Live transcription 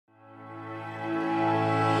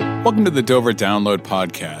Welcome to the Dover Download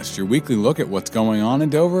Podcast, your weekly look at what's going on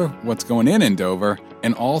in Dover, what's going in Dover,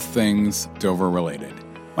 and all things Dover related.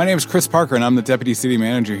 My name is Chris Parker, and I'm the Deputy City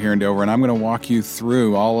Manager here in Dover, and I'm going to walk you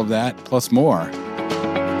through all of that plus more.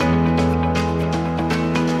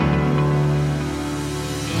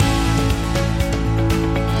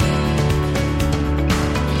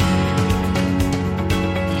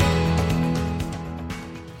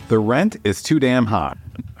 The rent is too damn hot,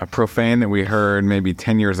 a profane that we heard maybe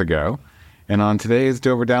 10 years ago. And on today's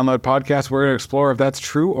Dover Download Podcast, we're going to explore if that's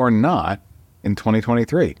true or not in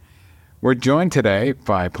 2023. We're joined today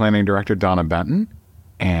by Planning Director Donna Benton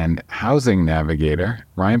and Housing Navigator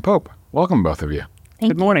Ryan Pope. Welcome, both of you.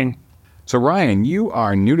 Good morning. So, Ryan, you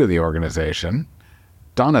are new to the organization.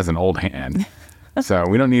 Donna's an old hand, so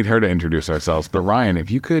we don't need her to introduce ourselves. But Ryan,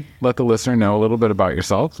 if you could let the listener know a little bit about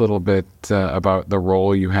yourself, a little bit about the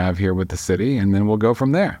role you have here with the city, and then we'll go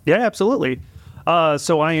from there. Yeah, absolutely.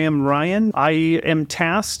 So I am Ryan. I am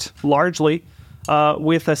tasked largely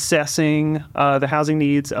with assessing the housing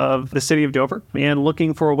needs of the city of Dover and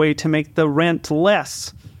looking for a way to make the rent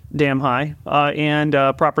less damn high and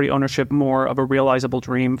property ownership more of a realizable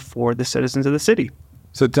dream for the citizens of the city.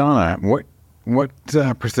 So Donna, what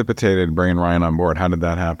precipitated bringing Ryan on board? How did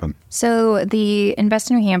that happen? So the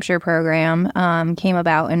Invest New Hampshire program came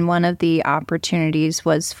about, and one of the opportunities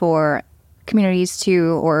was for communities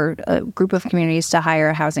or a group of communities to hire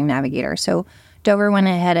a housing navigator. So Dover went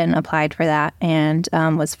ahead and applied for that and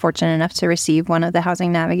was fortunate enough to receive one of the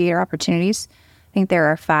housing navigator opportunities. I think there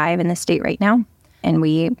are 5 in the state right now. And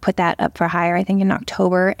we put that up for hire, I think, in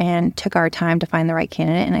October and took our time to find the right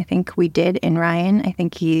candidate. And I think we did in Ryan. I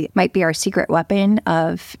think he might be our secret weapon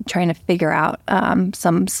of trying to figure out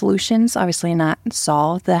some solutions, obviously not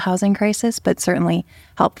solve the housing crisis, but certainly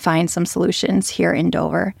help find some solutions here in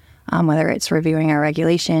Dover, whether it's reviewing our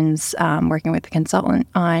regulations, working with the consultant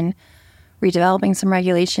on redeveloping some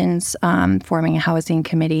regulations, forming a housing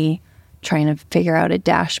committee, trying to figure out a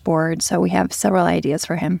dashboard. So we have several ideas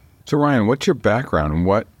for him. So Ryan, what's your background?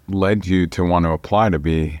 What led you to want to apply to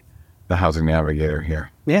be the housing navigator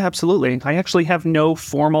here? Yeah, absolutely. I actually have no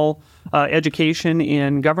formal education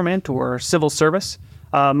in government or civil service.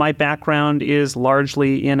 My background is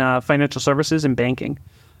largely in financial services and banking.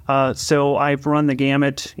 So I've run the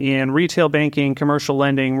gamut in retail banking, commercial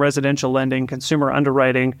lending, residential lending, consumer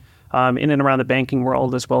underwriting, in and around the banking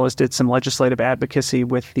world, as well as did some legislative advocacy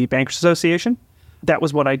with the Bankers Association. That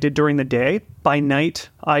was what I did during the day. By night,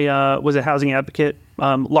 I was a housing advocate,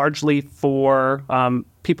 largely for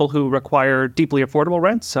people who require deeply affordable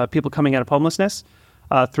rents, people coming out of homelessness,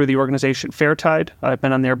 through the organization Fairtide. I've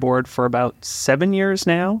been on their board for about 7 years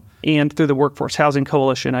now. And through the Workforce Housing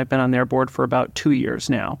Coalition, I've been on their board for about 2 years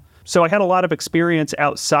now. So I had a lot of experience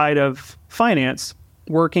outside of finance,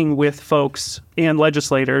 working with folks and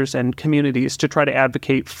legislators and communities to try to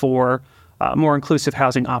advocate for more inclusive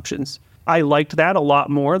housing options. I liked that a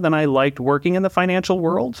lot more than I liked working in the financial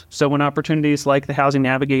world. So when opportunities like the Housing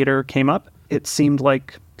Navigator came up, it seemed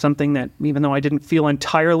like something that, even though I didn't feel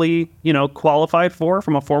entirely, qualified for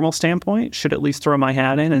from a formal standpoint, should at least throw my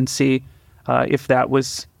hat in and see if that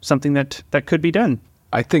was something that could be done.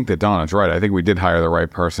 I think that Donna's right. I think we did hire the right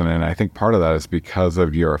person, and I think part of that is because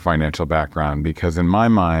of your financial background. Because in my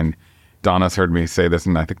mind, Donna's heard me say this,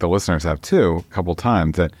 and I think the listeners have too, a couple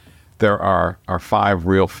times, that there are 5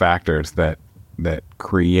 real factors that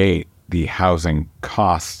create the housing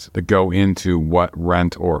costs that go into what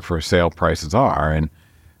rent or for sale prices are. And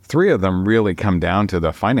 3 of them really come down to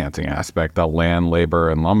the financing aspect, the land, labor,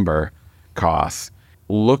 and lumber costs.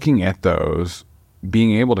 Looking at those,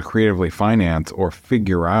 being able to creatively finance or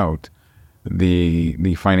figure out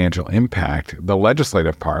the financial impact, the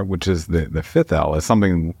legislative part, which is the 5th L, is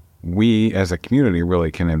something we as a community really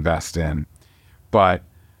can invest in. But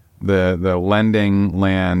the lending,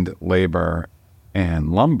 land, labor,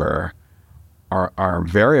 and lumber are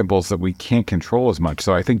variables that we can't control as much.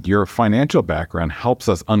 So I think your financial background helps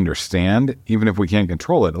us understand, even if we can't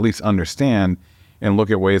control it, at least understand and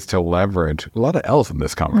look at ways to leverage, a lot of L's in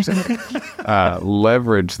this conversation,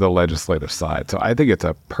 leverage the legislative side. So I think it's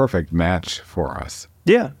a perfect match for us.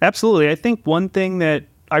 Yeah, absolutely. I think one thing that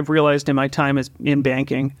I've realized in my time in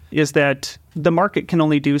banking is that the market can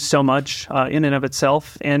only do so much in and of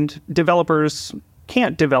itself, and developers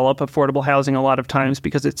can't develop affordable housing a lot of times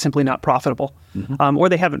because it's simply not profitable, or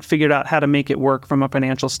they haven't figured out how to make it work from a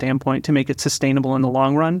financial standpoint to make it sustainable in the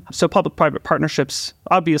long run. So public-private partnerships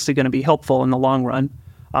obviously going to be helpful in the long run,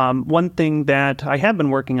 One thing that I have been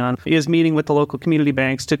working on is meeting with the local community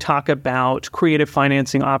banks to talk about creative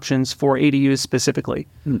financing options for ADUs specifically.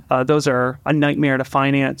 Those are a nightmare to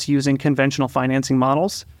finance using conventional financing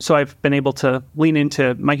models. So I've been able to lean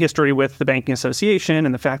into my history with the Banking Association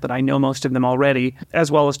and the fact that I know most of them already,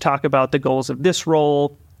 as well as talk about the goals of this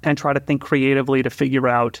role and try to think creatively to figure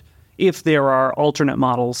out if there are alternate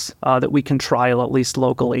models that we can trial at least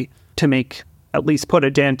locally to at least put a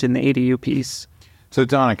dent in the ADU piece. So,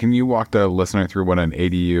 Donna, can you walk the listener through what an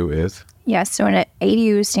ADU is? Yes, so an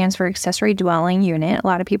ADU stands for accessory dwelling unit. A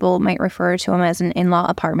lot of people might refer to them as an in-law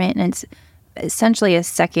apartment, and it's essentially a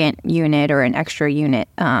second unit or an extra unit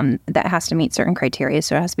that has to meet certain criteria.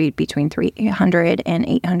 So it has to be between 300 and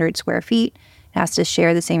 800 square feet. It has to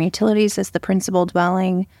share the same utilities as the principal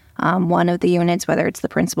dwelling. One of the units, whether it's the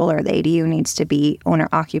principal or the ADU, needs to be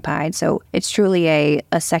owner-occupied. So it's truly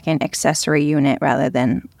a second accessory unit rather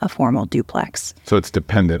than a formal duplex. So it's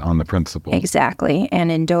dependent on the principal. Exactly.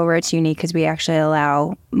 And in Dover, it's unique because we actually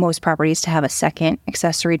allow most properties to have a second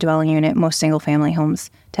accessory dwelling unit, most single-family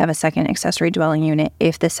homes to have a second accessory dwelling unit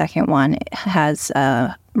if the second one has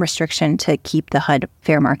a restriction to keep the HUD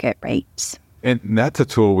fair market rates. And that's a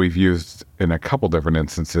tool we've used in a couple different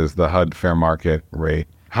instances, the HUD fair market rate.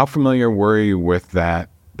 How familiar were you with that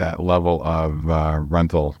level of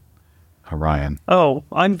rental, Ryan? Oh,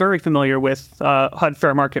 I'm very familiar with HUD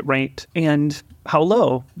fair market rate and how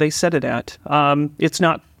low they set it at. It's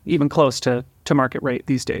not even close to market rate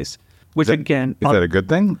these days, which Is that a good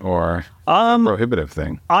thing or a prohibitive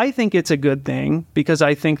thing? I think it's a good thing because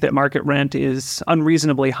I think that market rent is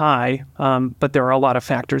unreasonably high, but there are a lot of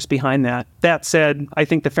factors behind that. That said, I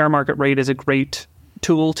think the fair market rate is a great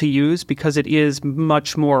tool to use because it is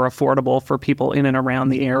much more affordable for people in and around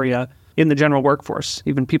the area in the general workforce.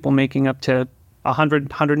 Even people making up to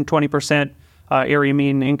 120% area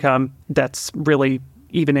mean income, that's really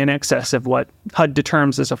even in excess of what HUD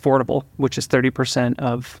determines as affordable, which is 30%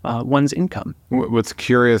 of one's income. What's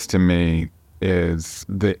curious to me is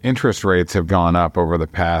the interest rates have gone up over the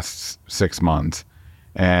past 6 months.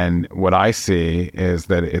 And what I see is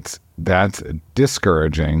that that's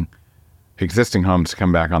discouraging existing homes to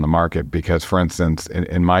come back on the market because, for instance,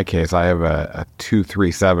 in my case, I have a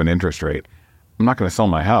 2.37 interest rate. I'm not going to sell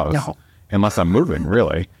my house unless I'm moving,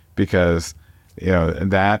 really, because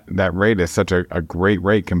that rate is such a great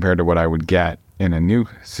rate compared to what I would get in a new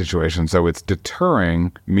situation. So it's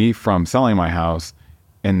deterring me from selling my house,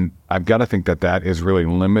 and I've got to think that is really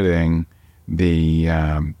limiting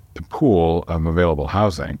the pool of available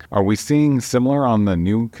housing. Are we seeing similar on the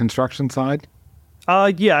new construction side?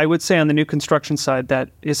 Yeah, I would say on the new construction side,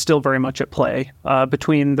 that is still very much at play.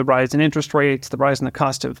 Between the rise in interest rates, the rise in the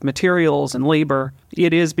cost of materials and labor,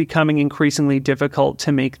 it is becoming increasingly difficult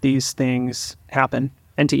to make these things happen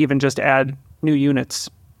and to even just add new units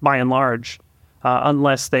by and large,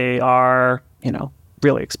 unless they are,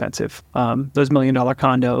 really expensive. Those $1 million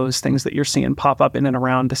condos, things that you're seeing pop up in and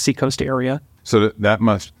around the Seacoast area. So that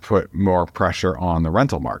must put more pressure on the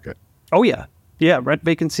rental market. Oh, yeah. Yeah, rent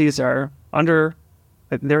vacancies are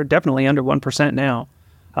they're definitely under 1% now,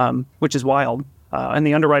 which is wild. On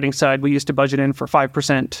the underwriting side, we used to budget in for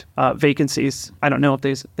 5% vacancies. I don't know if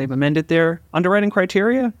they've amended their underwriting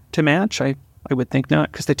criteria to match. I would think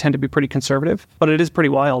not, because they tend to be pretty conservative. But it is pretty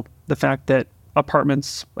wild, the fact that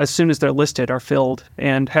apartments, as soon as they're listed, are filled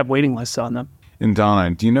and have waiting lists on them. And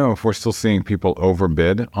Donna, do you know if we're still seeing people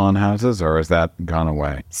overbid on houses, or has that gone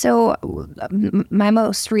away? So my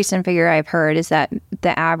most recent figure I've heard is that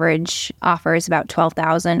the average offer is about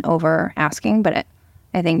 $12,000 over asking, but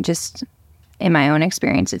I think just in my own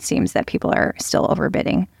experience, it seems that people are still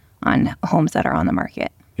overbidding on homes that are on the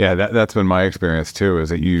market. Yeah, that's been my experience too, is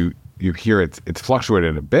that you hear it's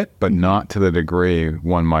fluctuated a bit, but not to the degree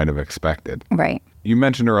one might have expected. Right. You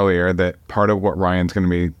mentioned earlier that part of what Ryan's going to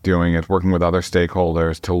be doing is working with other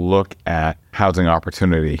stakeholders to look at housing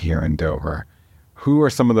opportunity here in Dover. Who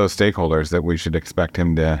are some of those stakeholders that we should expect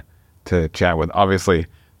him to chat with? Obviously,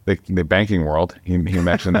 the banking world, he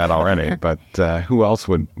mentioned that already, but who else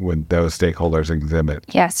would those stakeholders exhibit?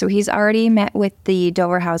 Yeah, so he's already met with the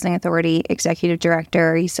Dover Housing Authority Executive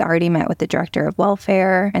Director. He's already met with the Director of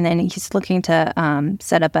Welfare, and then he's looking to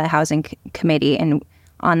set up a housing committee. And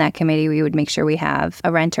on that committee, we would make sure we have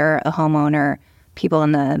a renter, a homeowner, people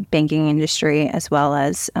in the banking industry, as well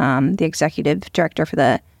as the executive director for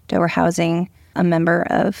the Dover Housing, a member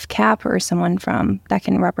of CAP or someone that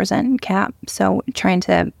can represent CAP. So trying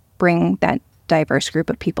to bring that diverse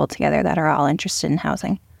group of people together that are all interested in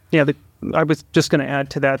housing. Yeah, I was just going to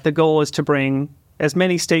add to that. The goal is to bring as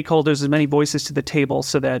many stakeholders, as many voices to the table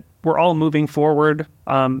so that we're all moving forward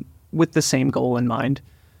with the same goal in mind.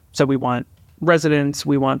 So we want residents,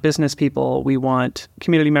 we want business people, we want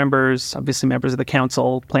community members, obviously members of the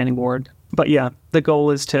council, planning board. But yeah, the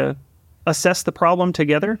goal is to assess the problem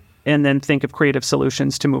together and then think of creative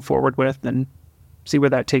solutions to move forward with and see where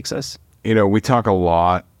that takes us. We talk a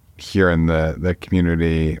lot here in the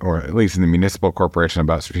community, or at least in the municipal corporation,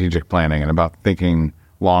 about strategic planning and about thinking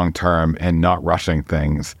long-term and not rushing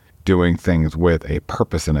things, doing things with a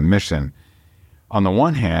purpose and a mission. On the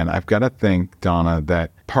one hand, I've got to think, Donna,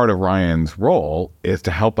 that part of Ryan's role is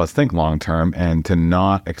to help us think long-term and to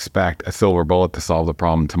not expect a silver bullet to solve the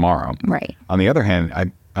problem tomorrow. Right. On the other hand,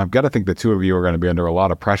 I've got to think the two of you are going to be under a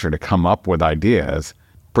lot of pressure to come up with ideas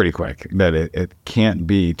pretty quick, that it can't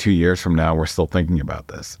be 2 years from now we're still thinking about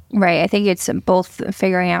this. Right. I think it's both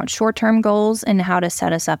figuring out short-term goals and how to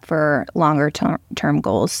set us up for longer-term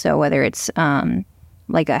goals. So whether it's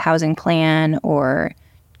like a housing plan or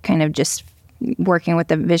kind of just working with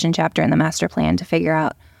the vision chapter and the master plan to figure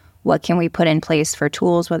out what can we put in place for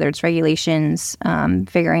tools, whether it's regulations,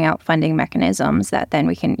 figuring out funding mechanisms that then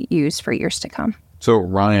we can use for years to come. So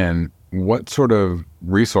Ryan, what sort of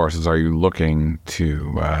resources are you looking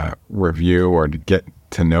to review or to get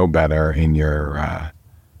to know better in your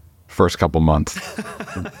first couple months?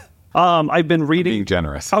 I've been reading... Being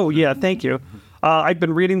generous. Oh, yeah, thank you. I've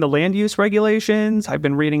been reading the land use regulations. I've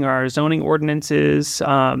been reading our zoning ordinances,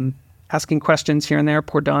 asking questions here and there.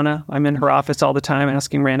 Poor Donna, I'm in her office all the time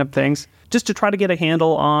asking random things, just to try to get a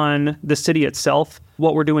handle on the city itself,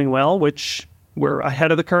 what we're doing well, which we're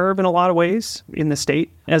ahead of the curve in a lot of ways in the state,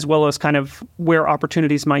 as well as kind of where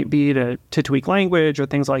opportunities might be to tweak language or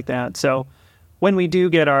things like that. So when we do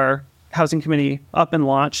get our housing committee up and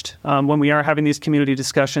launched, when we are having these community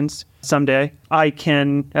discussions someday, I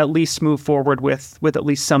can at least move forward with at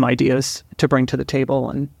least some ideas to bring to the table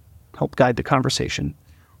and help guide the conversation.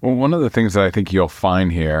 Well, one of the things that I think you'll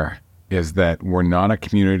find here is that we're not a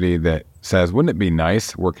community that says, wouldn't it be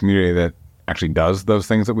nice? We're a community that actually does those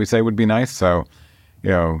things that we say would be nice. So,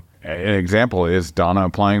 an example is Donna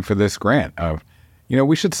applying for this grant of,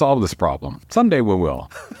 we should solve this problem. Someday we will.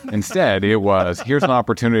 Instead, it was, here's an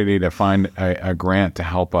opportunity to find a grant to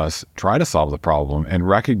help us try to solve the problem, and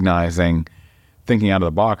recognizing, thinking out of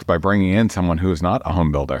the box by bringing in someone who is not a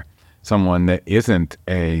home builder, someone that isn't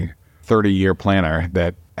a 30-year planner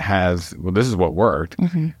that has, well, this is what worked.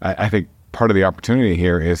 Mm-hmm. I think part of the opportunity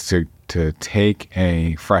here is to take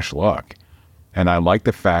a fresh look. And I like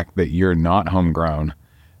the fact that you're not homegrown.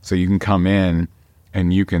 So you can come in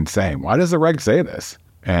and you can say, why does the reg say this?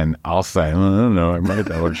 And I'll say, no, I read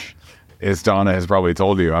that. As Donna has probably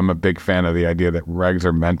told you, I'm a big fan of the idea that regs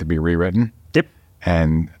are meant to be rewritten. Yep.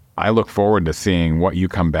 And I look forward to seeing what you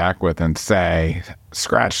come back with and say,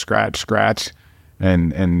 scratch.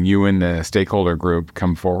 And you and the stakeholder group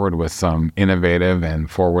come forward with some innovative and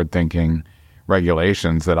forward-thinking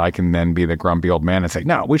regulations that I can then be the grumpy old man and say,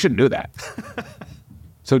 no, we shouldn't do that.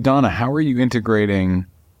 So Donna, how are you integrating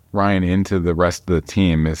Ryan into the rest of the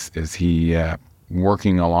team? Is he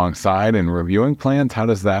working alongside and reviewing plans? How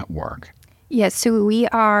does that work? Yes, so we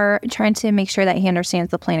are trying to make sure that he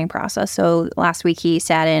understands the planning process. So last week he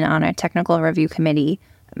sat in on a technical review committee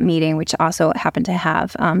meeting, which also happened to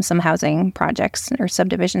have some housing projects or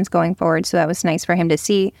subdivisions going forward. So that was nice for him to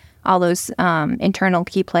see all those internal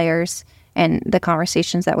key players and the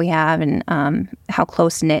conversations that we have, and how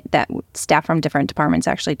close-knit that staff from different departments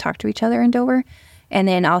actually talk to each other in Dover. And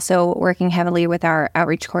then also working heavily with our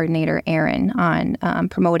outreach coordinator, Erin, on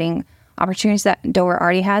promoting opportunities that Dover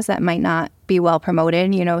already has that might not be well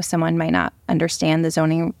promoted. Someone might not understand the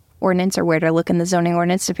zoning ordinance or where to look in the zoning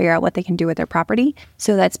ordinance to figure out what they can do with their property.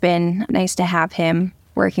 So that's been nice to have him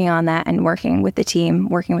working on that and working with the team,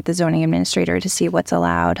 working with the zoning administrator to see what's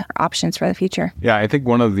allowed, options for the future. Yeah, I think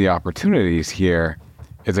one of the opportunities here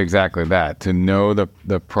is exactly that, to know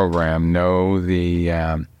the program, know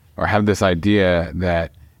or have this idea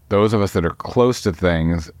that those of us that are close to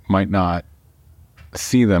things might not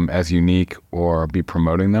see them as unique or be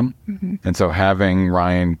promoting them. Mm-hmm. And so having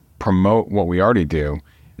Ryan promote what we already do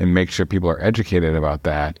and make sure people are educated about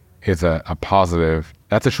that is a positive.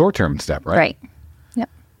 That's a short-term step, right? Right. Yep.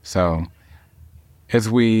 So as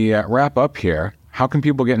we wrap up here, how can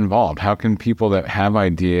people get involved? How can people that have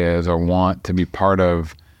ideas or want to be part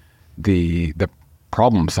of the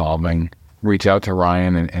problem solving reach out to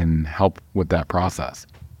Ryan and help with that process?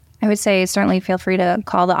 I would say certainly feel free to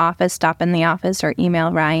call the office, stop in the office, or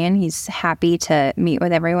email Ryan. He's happy to meet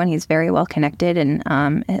with everyone. He's very well connected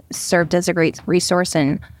and served as a great resource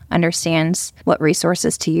and understands what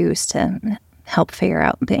resources to use to help figure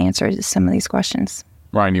out the answers to some of these questions.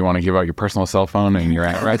 Ryan, you want to give out your personal cell phone and your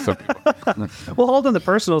address? We'll hold on the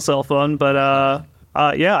personal cell phone, but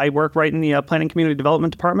I work right in the Planning Community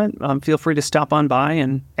Development Department. Feel free to stop on by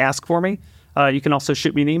and ask for me. You can also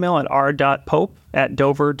shoot me an email at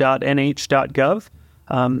r.pope@dover.nh.gov.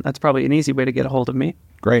 That's probably an easy way to get a hold of me.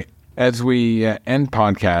 Great. As we end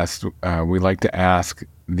podcast, we like to ask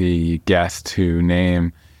the guest to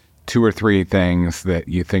name 2 or 3 things that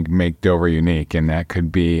you think make Dover unique, and that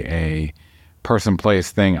could be a person,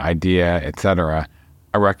 place, thing, idea, etc.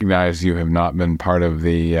 I recognize you have not been part of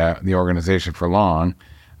the organization for long,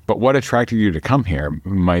 but what attracted you to come here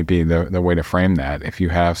might be the way to frame that, if you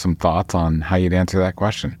have some thoughts on how you'd answer that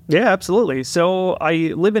question. Yeah, absolutely. So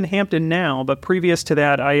I live in Hampton now, but previous to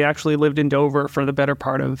that, I actually lived in Dover for the better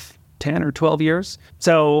part of 10 or 12 years.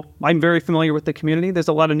 So I'm very familiar with the community. There's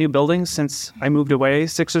a lot of new buildings since I moved away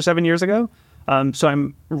 6 or 7 years ago. So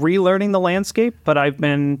I'm relearning the landscape, but I've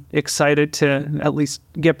been excited to at least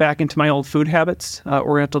get back into my old food habits.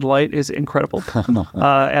 Oriental Delight is incredible,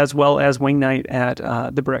 as well as Wing Night at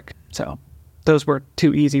the Brick. So those were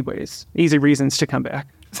 2 easy reasons to come back.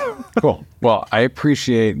 Cool. Well, I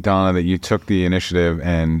appreciate, Donna, that you took the initiative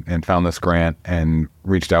and found this grant and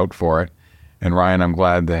reached out for it. And Ryan, I'm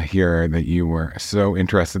glad to hear that you were so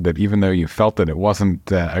interested that even though you felt that it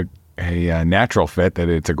wasn't a natural fit, that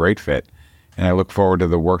it's a great fit. And I look forward to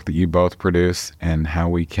the work that you both produce and how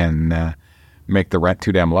we can make the rent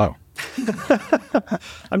too damn low.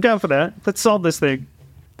 I'm down for that. Let's solve this thing.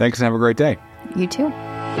 Thanks and have a great day. You too.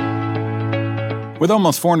 With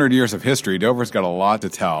almost 400 years of history, Dover's got a lot to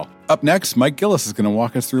tell. Up next, Mike Gillis is going to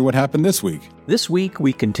walk us through what happened this week. This week,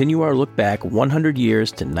 we continue our look back 100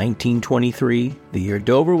 years to 1923, the year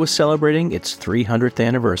Dover was celebrating its 300th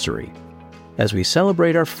anniversary. As we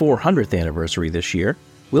celebrate our 400th anniversary this year,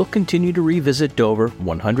 we'll continue to revisit Dover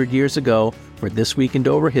 100 years ago for This Week in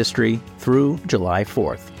Dover History through July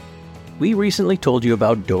 4th. We recently told you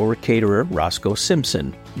about Dover caterer Roscoe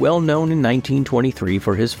Simpson, well known in 1923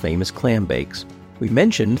 for his famous clam bakes. We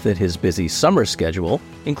mentioned that his busy summer schedule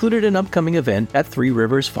included an upcoming event at Three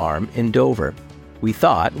Rivers Farm in Dover. We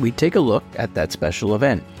thought we'd take a look at that special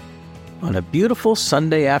event. On a beautiful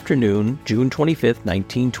Sunday afternoon, June 25,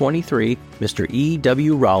 1923, Mr.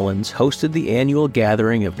 E.W. Rollins hosted the annual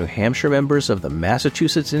gathering of New Hampshire members of the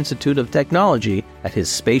Massachusetts Institute of Technology at his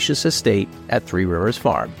spacious estate at Three Rivers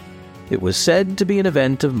Farm. It was said to be an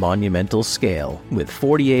event of monumental scale, with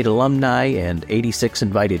 48 alumni and 86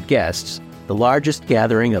 invited guests, the largest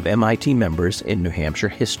gathering of MIT members in New Hampshire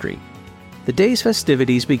history. The day's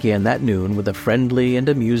festivities began that noon with a friendly and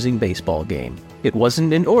amusing baseball game. It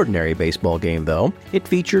wasn't an ordinary baseball game, though. It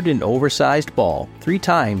featured an oversized ball, 3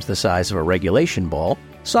 times the size of a regulation ball,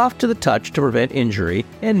 soft to the touch to prevent injury,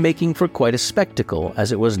 and making for quite a spectacle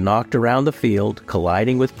as it was knocked around the field,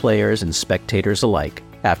 colliding with players and spectators alike.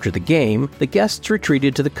 After the game, the guests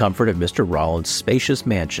retreated to the comfort of Mr. Rollins' spacious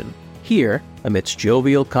mansion. Here, amidst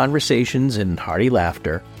jovial conversations and hearty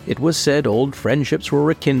laughter, it was said old friendships were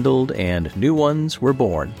rekindled and new ones were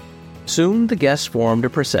born. Soon the guests formed a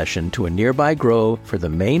procession to a nearby grove for the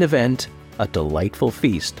main event, a delightful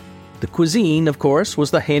feast. The cuisine, of course, was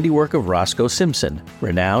the handiwork of Roscoe Simpson,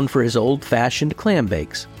 renowned for his old-fashioned clam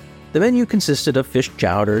bakes. The menu consisted of fish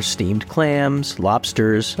chowder, steamed clams,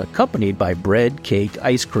 lobsters, accompanied by bread, cake,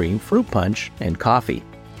 ice cream, fruit punch, and coffee.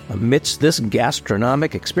 Amidst this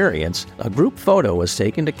gastronomic experience, a group photo was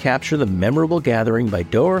taken to capture the memorable gathering by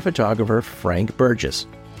Dover photographer Frank Burgess.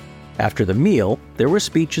 After the meal, there were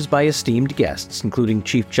speeches by esteemed guests, including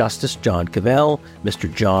Chief Justice John Cavell,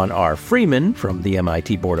 Mr. John R. Freeman from the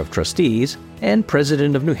MIT Board of Trustees, and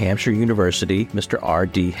President of New Hampshire University, Mr.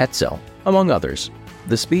 R.D. Hetzel, among others.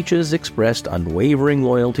 The speeches expressed unwavering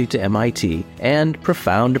loyalty to MIT and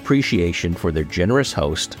profound appreciation for their generous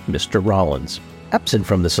host, Mr. Rollins. Absent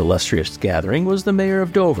from this illustrious gathering was the mayor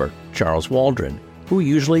of Dover, Charles Waldron, who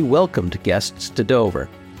usually welcomed guests to Dover.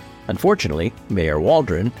 Unfortunately, Mayor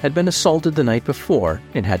Waldron had been assaulted the night before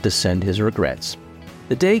and had to send his regrets.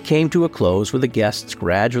 The day came to a close with the guests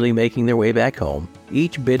gradually making their way back home,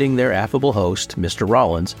 each bidding their affable host, Mr.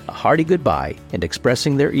 Rollins, a hearty goodbye and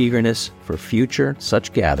expressing their eagerness for future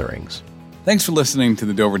such gatherings. Thanks for listening to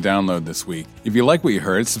the Dover Download this week. If you like what you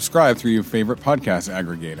heard, subscribe through your favorite podcast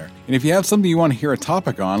aggregator. And if you have something you want to hear a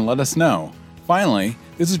topic on, let us know. Finally,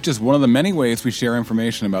 this is just one of the many ways we share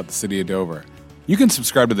information about the city of Dover. You can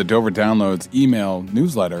subscribe to the Dover Downloads email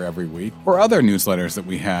newsletter every week or other newsletters that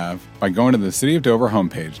we have by going to the City of Dover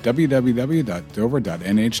homepage,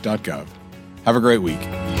 www.dover.nh.gov. Have a great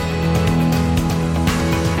week.